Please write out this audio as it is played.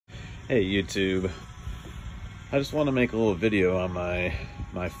Hey YouTube, I just want to make a little video on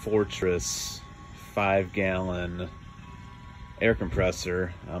my Fortress 5-gallon air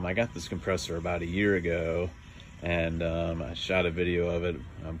compressor. I got this compressor about a year ago, and I shot a video of it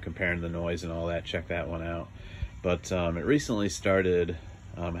comparing the noise and all that. Check that one out. But it recently started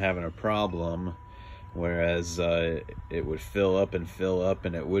having a problem, whereas it would fill up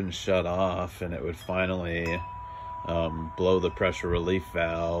and it wouldn't shut off, and it would finally blow the pressure relief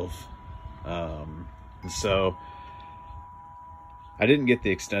valve. So I didn't get the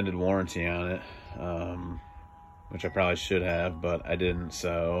extended warranty on it, which I probably should have, but I didn't.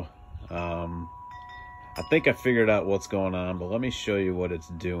 So I think I figured out what's going on, but let me show you what it's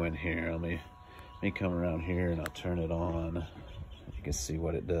doing here. Let me come around here and I'll turn it on. You can see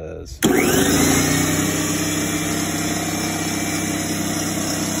what it does.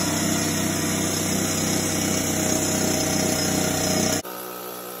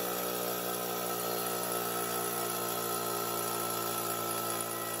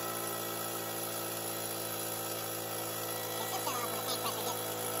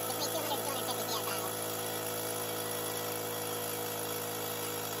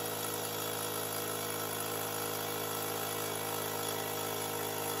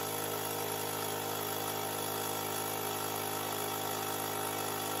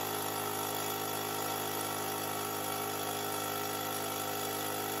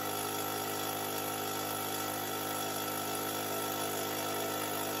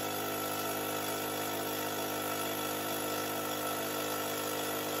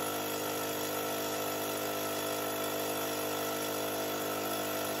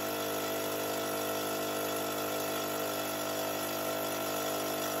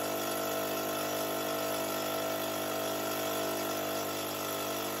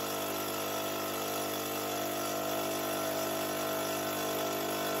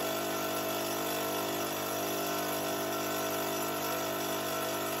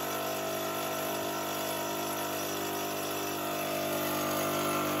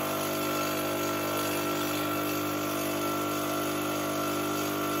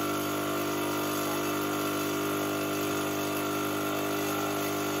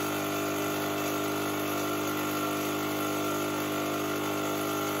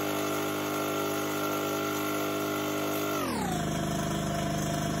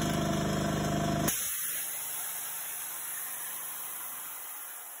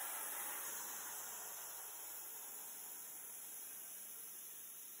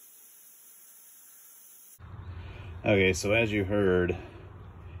 Okay, so as you heard,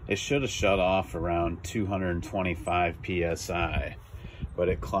 it should have shut off around 225 psi, but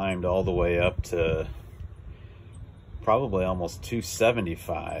it climbed all the way up to probably almost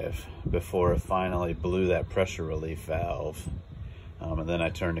 275 before it finally blew that pressure relief valve, and then I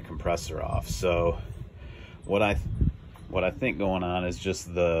turned the compressor off. So what I think going on is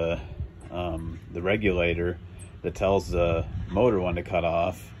just the regulator that tells the motor when to cut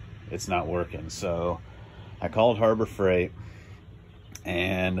off. It's not working. So I called Harbor Freight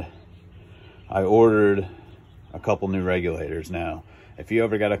and I ordered a couple new regulators. Now, if you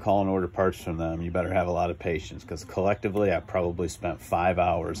ever got to call and order parts from them, you better have a lot of patience, because collectively I probably spent 5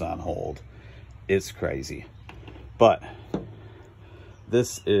 hours on hold. It's crazy. But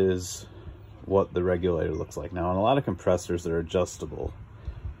this is what the regulator looks like. Now, on a lot of compressors, they're adjustable.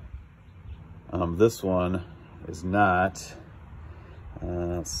 This one is not.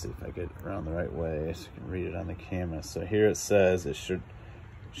 Let's see if I get it around the right way so you can read it on the camera. So here it says it should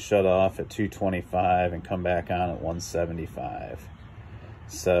shut off at 225 and come back on at 175.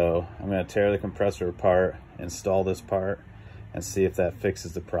 So I'm going to tear the compressor apart, install this part, and see if that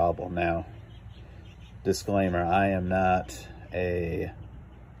fixes the problem. Now, disclaimer, I am not a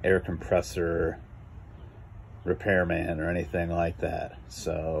air compressor repairman or anything like that.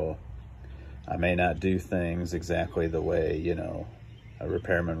 So I may not do things exactly the way, you know, a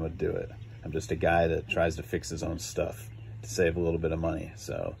repairman would do it. I'm just a guy that tries to fix his own stuff to save a little bit of money.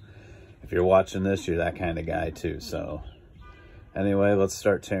 So if you're watching this, you're that kind of guy too. So anyway, let's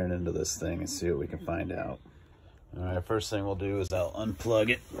start tearing into this thing and see what we can find out. All right, first thing we'll do is I'll unplug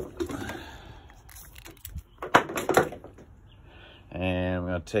it. And we're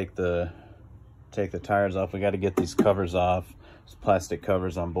gonna take the tires off. We got to get these covers off. There's plastic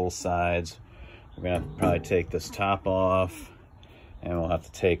covers on both sides. We're gonna probably take this top off, and we'll have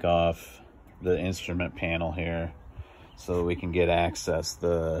to take off the instrument panel here so that we can get access.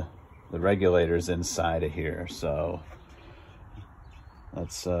 The regulator's inside of here. So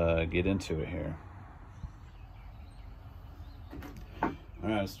let's get into it here. All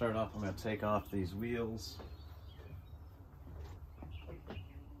right, to start off, I'm going to take off these wheels.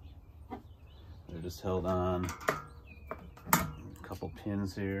 I just held on a couple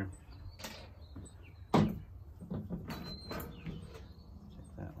pins here. Take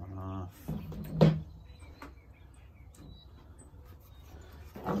that one off.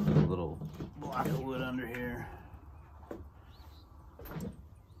 Put a little block of wood under here.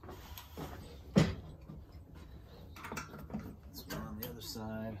 This one on the other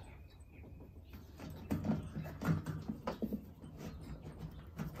side.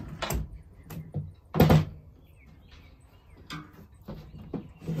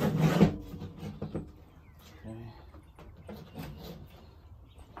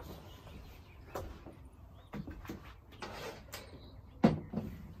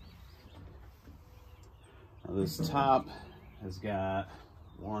 This top has got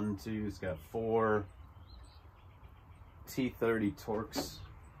it's got 4 T30 Torx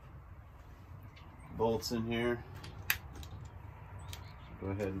bolts in here. Go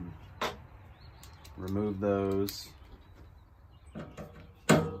ahead and remove those.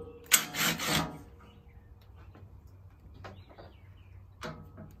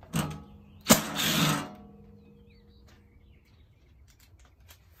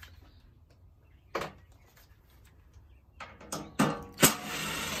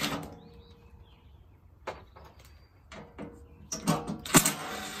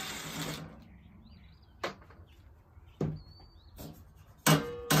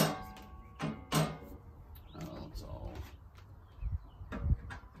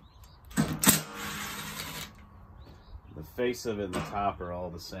 The face of it and the top are all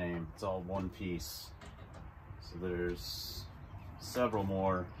the same. It's all one piece. So there's several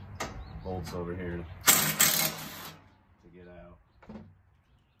more bolts over here to get out.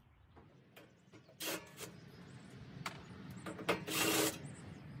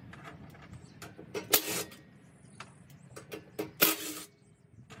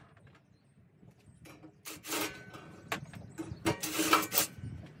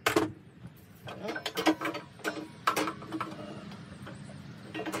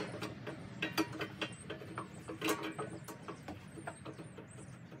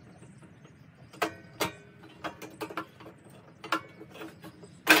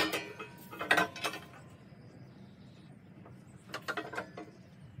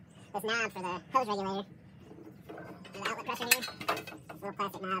 This knob for the hose regulator. And the outlet pressure here. Little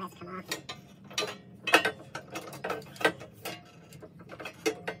plastic knob has to come off.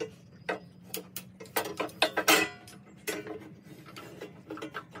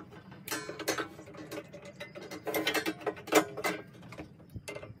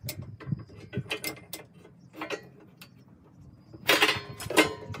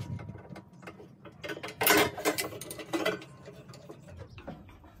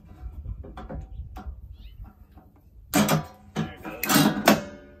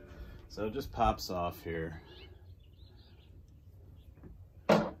 So it just pops off here.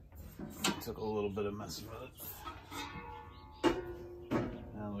 Took a little bit of messing with it.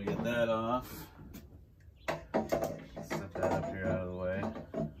 Now we get that off. Set that up here out of the way.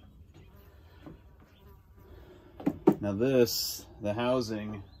 Now this, the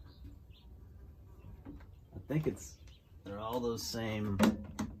housing, I think they're all those same.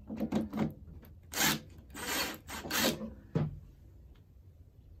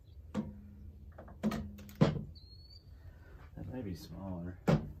 Maybe smaller.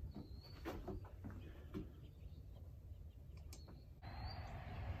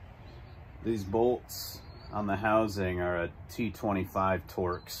 These bolts on the housing are a T25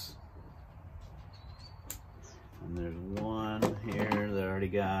 Torx. And there's one here that I already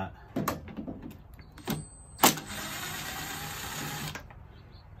got.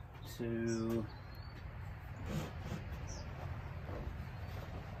 Two.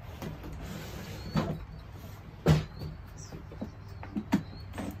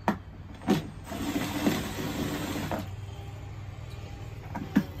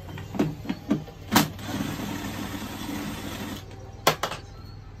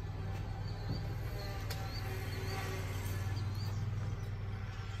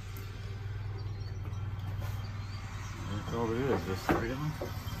 That's all there is, just 3 of them.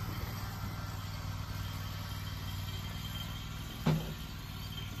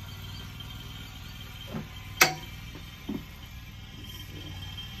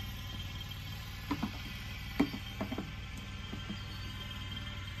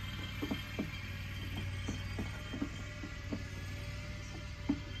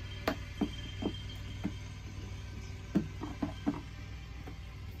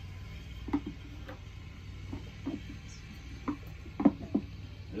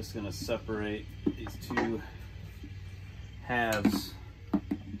 Just going to separate these 2 halves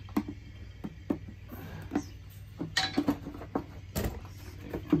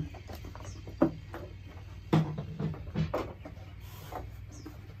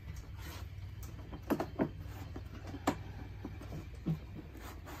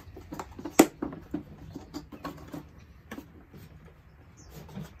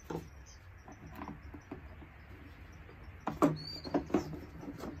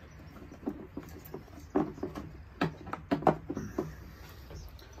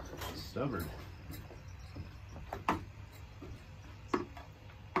stubborn.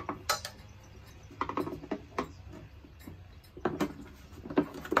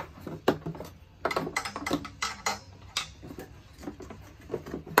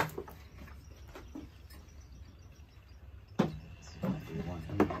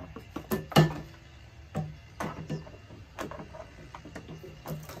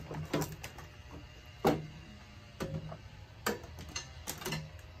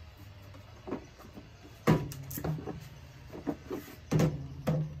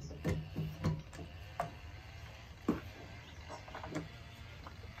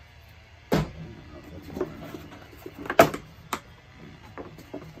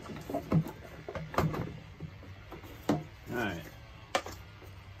 Alright,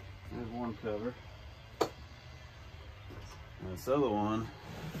 there's one cover. And this other one,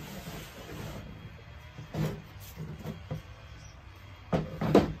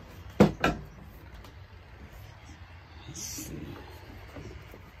 let's see.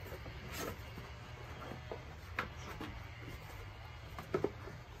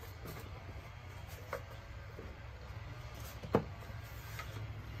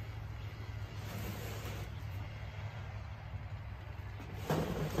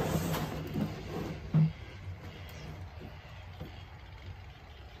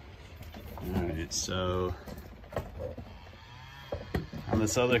 Alright, so on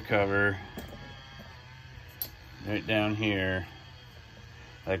this other cover, right down here,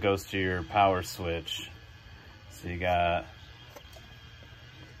 that goes to your power switch. So you got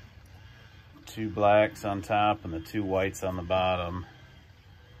 2 blacks on top and the 2 whites on the bottom.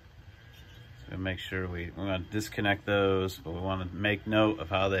 So make sure we want to disconnect those, but we want to make note of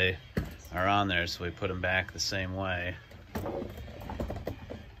how they are on there, so we put them back the same way.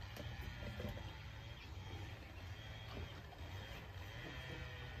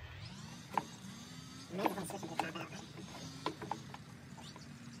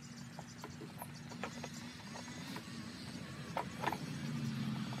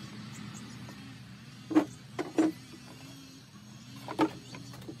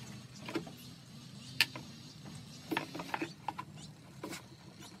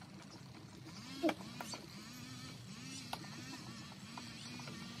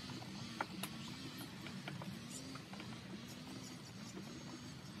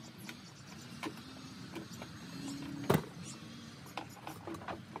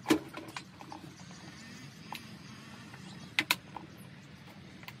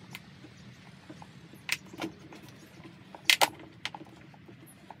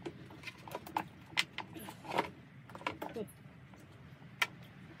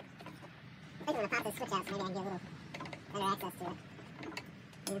 I think I'm gonna pop this switch out so maybe I can get a little better access to it.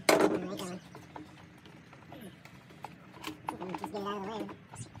 Yeah, right going. Just get it out of the way.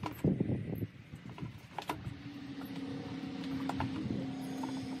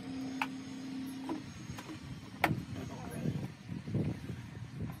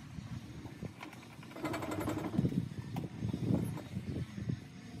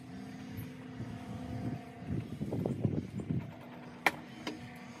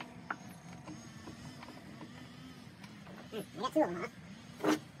 I got 2 of them, huh?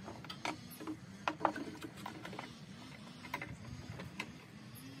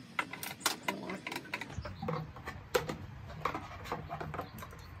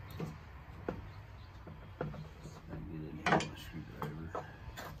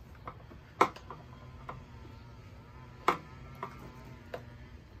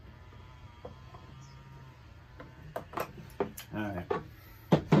 All right.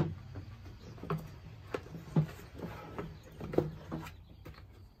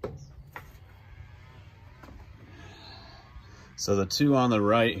 So the 2 on the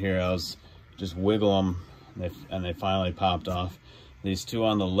right here, I was just wiggle them and they finally popped off. These 2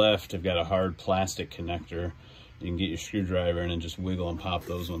 on the left have got a hard plastic connector. You can get your screwdriver in and just wiggle and pop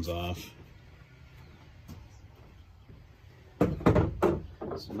those ones off.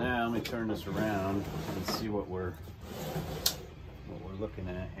 So now let me turn this around and see what we're looking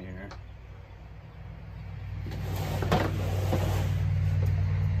at here.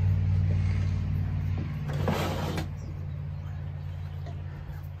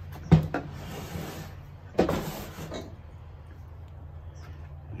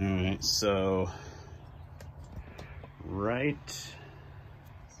 All right, so right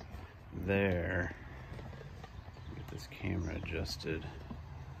there, get this camera adjusted.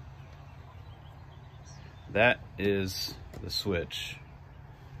 That is the switch.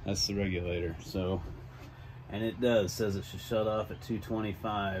 That's the regulator. So, and it says it should shut off at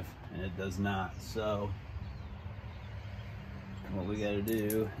 225, and it does not. So What we got to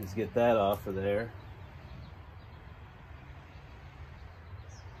do is get that off of there.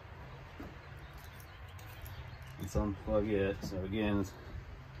 Let's unplug it. So again, it's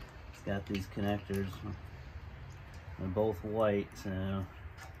got these connectors. They're both white, so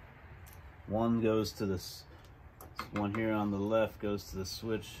one goes to this. One here on the left goes to the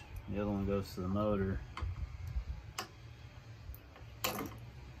switch. The other one goes to the motor.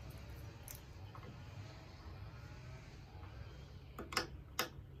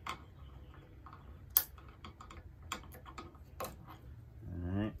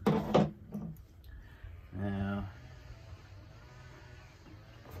 Alright. Now,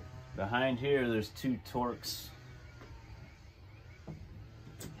 behind here there's two Torx.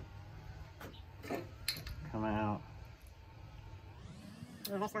 Come out.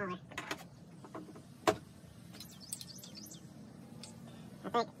 Oh, they're smaller. I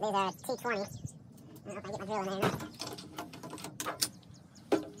think these are T20. I don't know if I get my drill in there or not.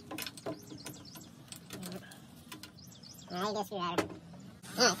 Alright, you get a screwdriver.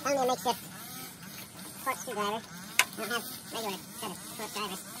 Alright, found me a makeshift Torx screwdriver. I don't have regular set of Torx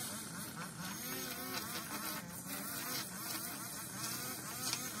drivers.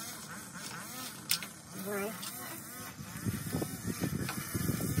 One.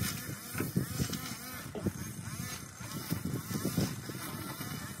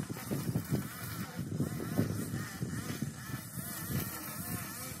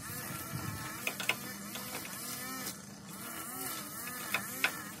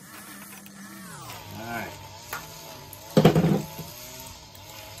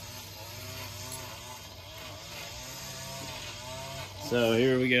 So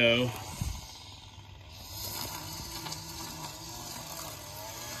here we go.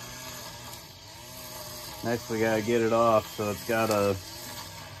 Next we gotta get it off, so it's got a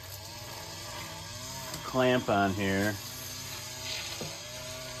clamp on here.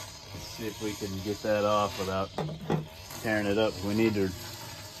 Let's see if we can get that off without tearing it up. We need to,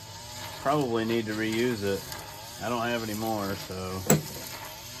 probably need to reuse it. I don't have any more, so let's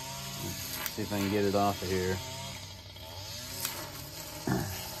see if I can get it off of here. I'm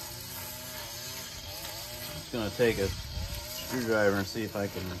just gonna take a screwdriver and see if I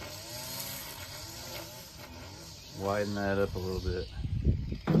can widen that up a little bit.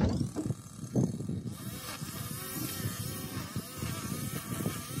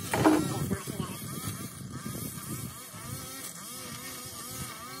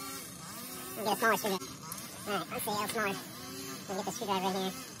 Get a smaller screwdriver. Alright, let's see how smaller. We'll get the screwdriver in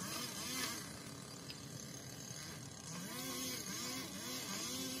here.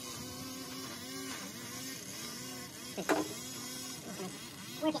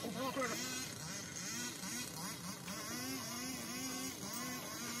 Work it, come on.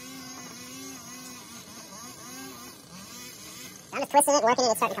 I'm just twisting it, working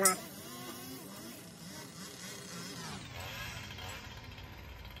it, it's starting to come off.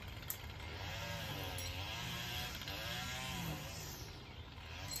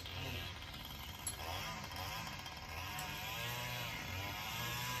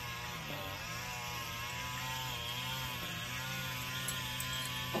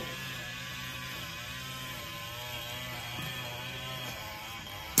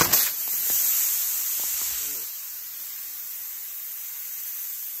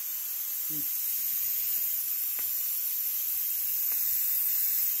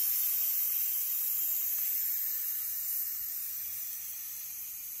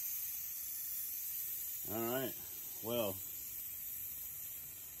 All right, well,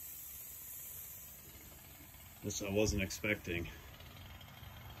 this I wasn't expecting.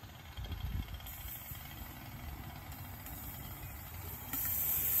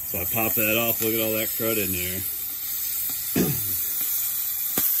 So I popped that off. Look at all that crud in there.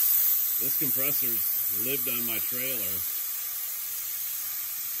 This compressor's lived on my trailer.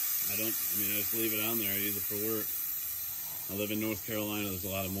 I just leave it on there. I use it for work. I live in North Carolina. There's a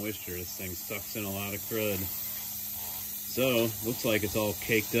lot of moisture. This thing sucks in a lot of crud. So, looks like it's all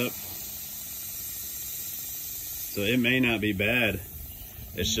caked up. So it may not be bad.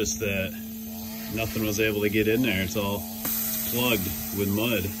 It's just that nothing was able to get in there. It's all plugged with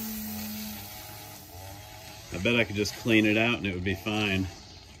mud. I bet I could just clean it out and it would be fine.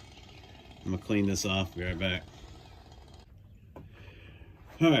 I'm gonna clean this off, be right back.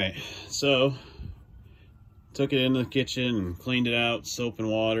 All right, so took it in the kitchen and cleaned it out, soap and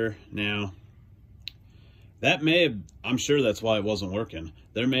water. Now, that may have, I'm sure that's why it wasn't working.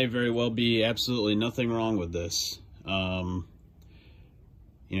 There may very well be absolutely nothing wrong with this. You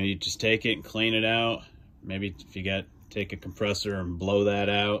know, you just take it and clean it out. Maybe if you take a compressor and blow that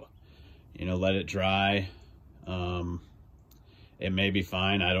out, you know, let it dry. it may be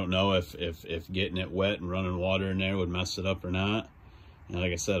fine. I don't know if getting it wet and running water in there would mess it up or not. And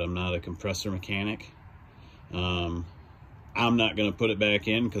like I said, I'm not a compressor mechanic. I'm not going to put it back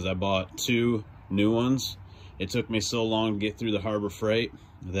in because I bought 2 new ones. It took me so long to get through the Harbor Freight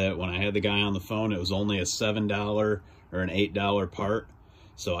that when I had the guy on the phone, it was only a $7 or an $8 part.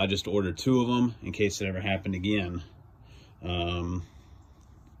 So I just ordered 2 of them in case it ever happened again.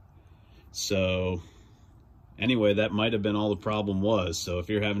 So anyway, that might have been all the problem was. So if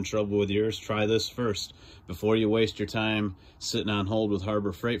you're having trouble with yours, try this first. Before you waste your time sitting on hold with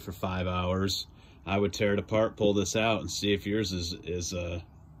Harbor Freight for 5 hours, I would tear it apart, pull this out, and see if yours is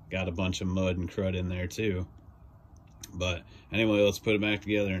got a bunch of mud and crud in there too. But anyway, let's put it back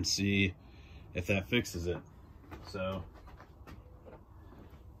together and see if that fixes it. So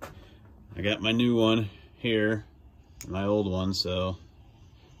I got my new one here, my old one, so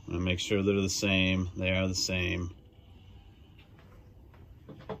I'm gonna make sure they're the same. They are the same.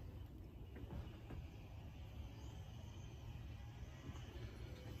 All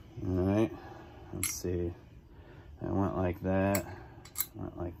right, let's see. That went like that,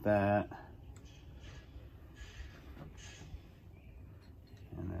 went like that.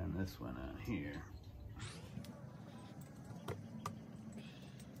 And then this went on here.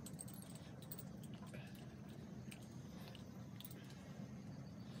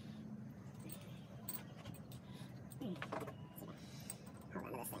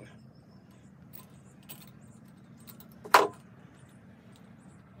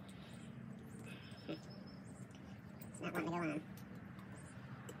 Not wanting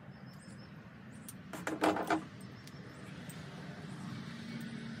to go on.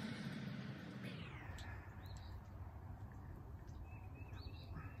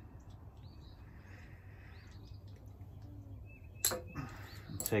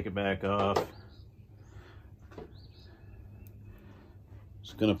 Take it back off.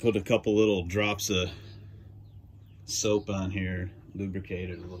 Just gonna put a couple little drops of soap on here, lubricate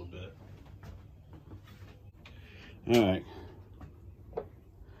it a little bit. All right, a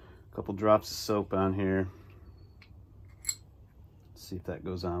couple drops of soap on here. Let's see if that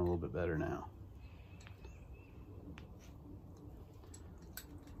goes on a little bit better now.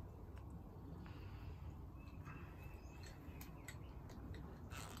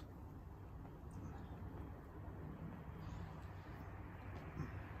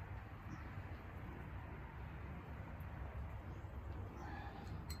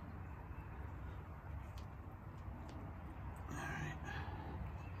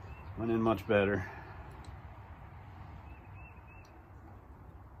 Went in much better.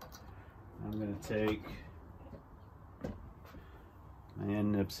 I'm going to take my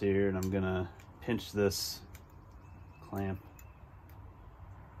end nips here and I'm going to pinch this clamp,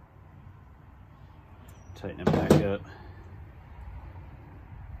 tighten it back up.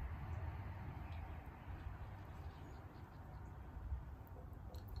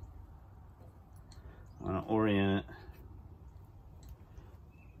 I want to orient it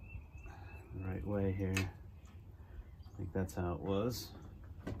the right way here. I think that's how it was.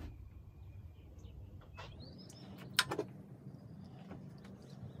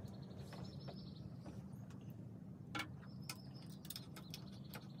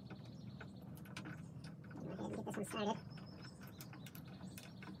 Get this one started.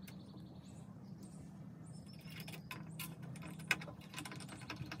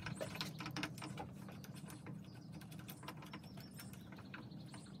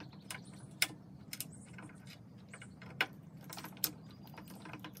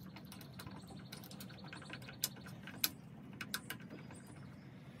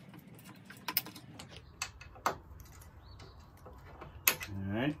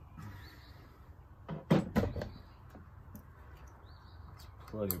 All right.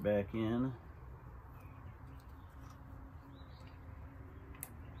 Plug it back in.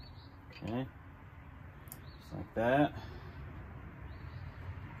 Okay, just like that.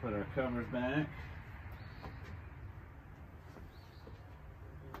 Put our covers back.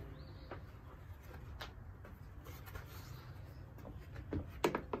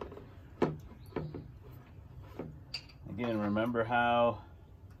 Again, remember how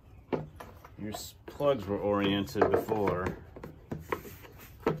your plugs were oriented before.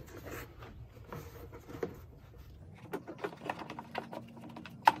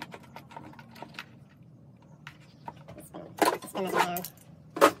 Spin this around.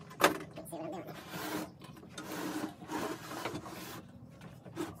 See what I'm doing.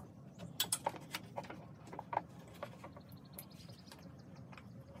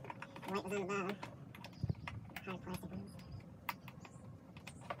 The light was on the bottom. Hard plastic ones.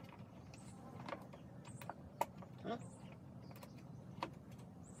 Okay.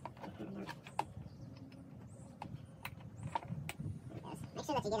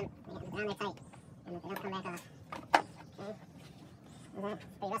 let you get them down there tight, and that they don't come back off. Okay? It's pretty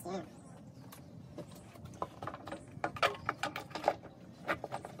rusty, ain't it? Put that all together.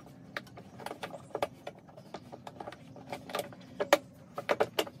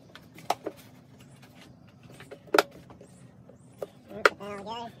 Got nope, I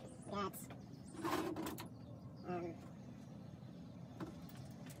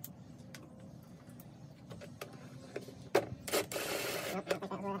don't think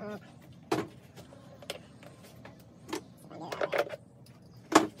that was where that went.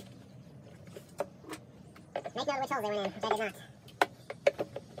 Make note of which holes they went in, which I did not.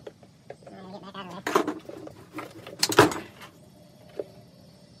 I'm gonna get back out of there.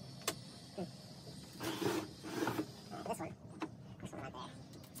 This one. This one right there.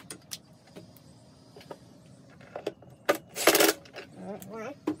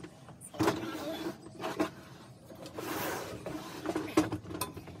 One.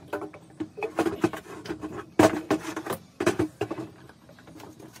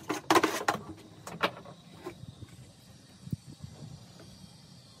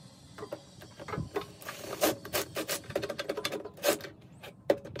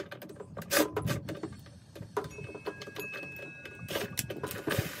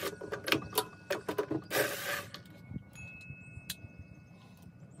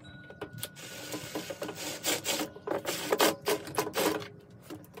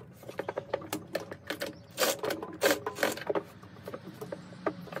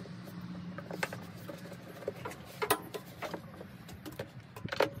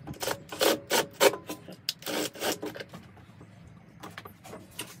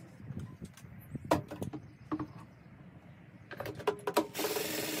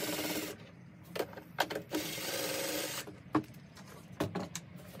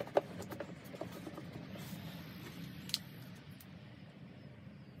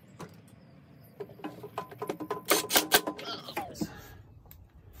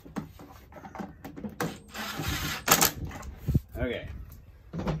 Okay.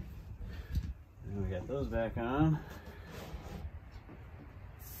 And we got those back on.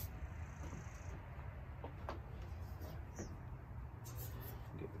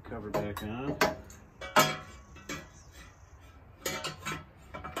 Get the cover back on.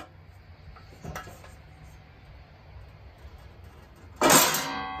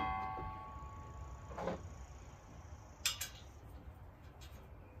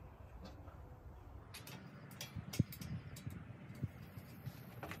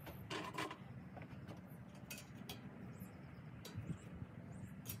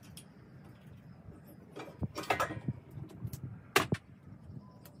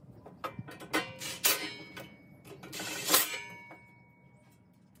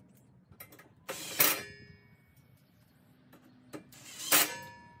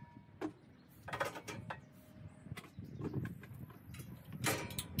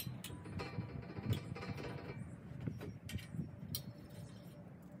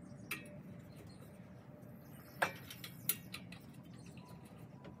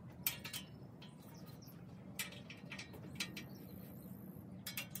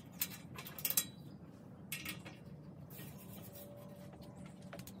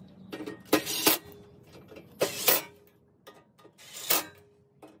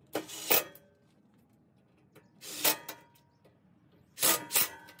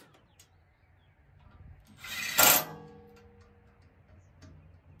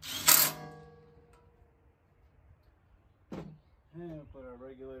 And we'll put our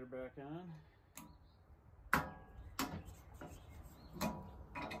regulator back on.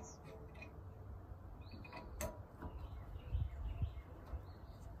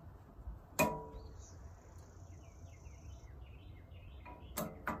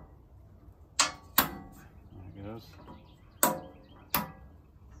 There it goes.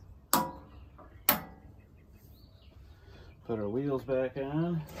 Put our wheels back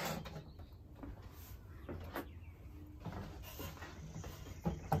on.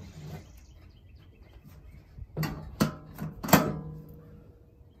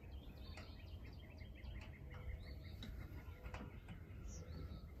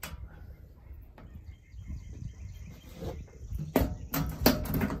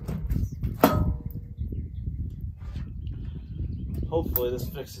 Hopefully this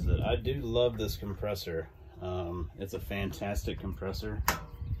fixes it. I do love this compressor. It's a fantastic compressor.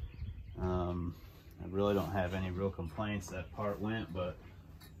 I really don't have any real complaints. That part went, but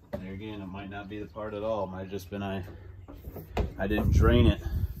there again, it might not be the part at all. It might have just been I didn't drain it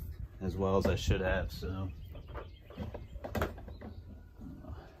as well as I should have. So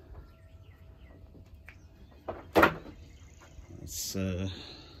Let's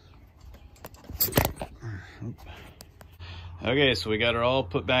okay, so we got her all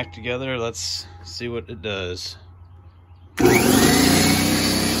put back together. Let's see what it does. Again,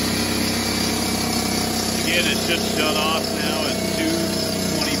 it should shut off now at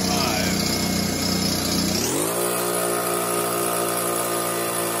 2:25.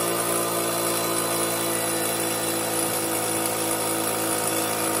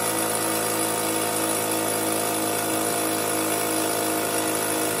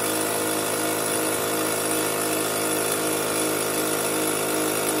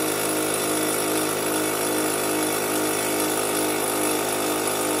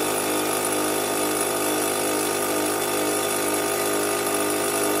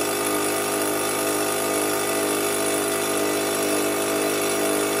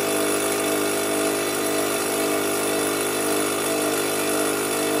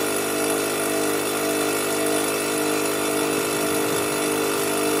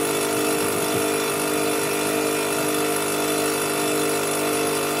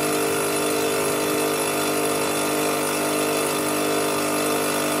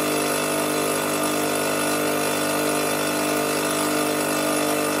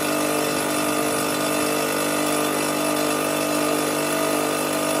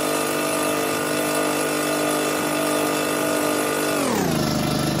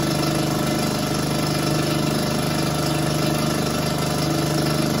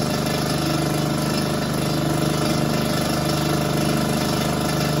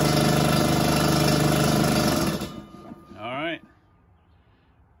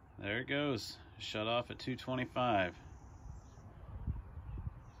 There it goes. Shut off at 2:25.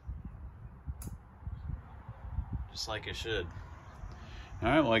 Just like it should. All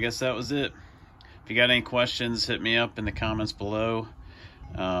right, well, I guess that was it. If you got any questions, hit me up in the comments below.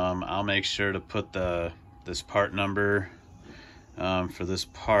 I'll make sure to put this part number for this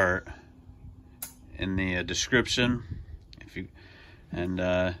part in the description.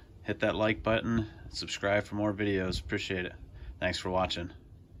 Hit that like button, subscribe for more videos. Appreciate it. Thanks for watching.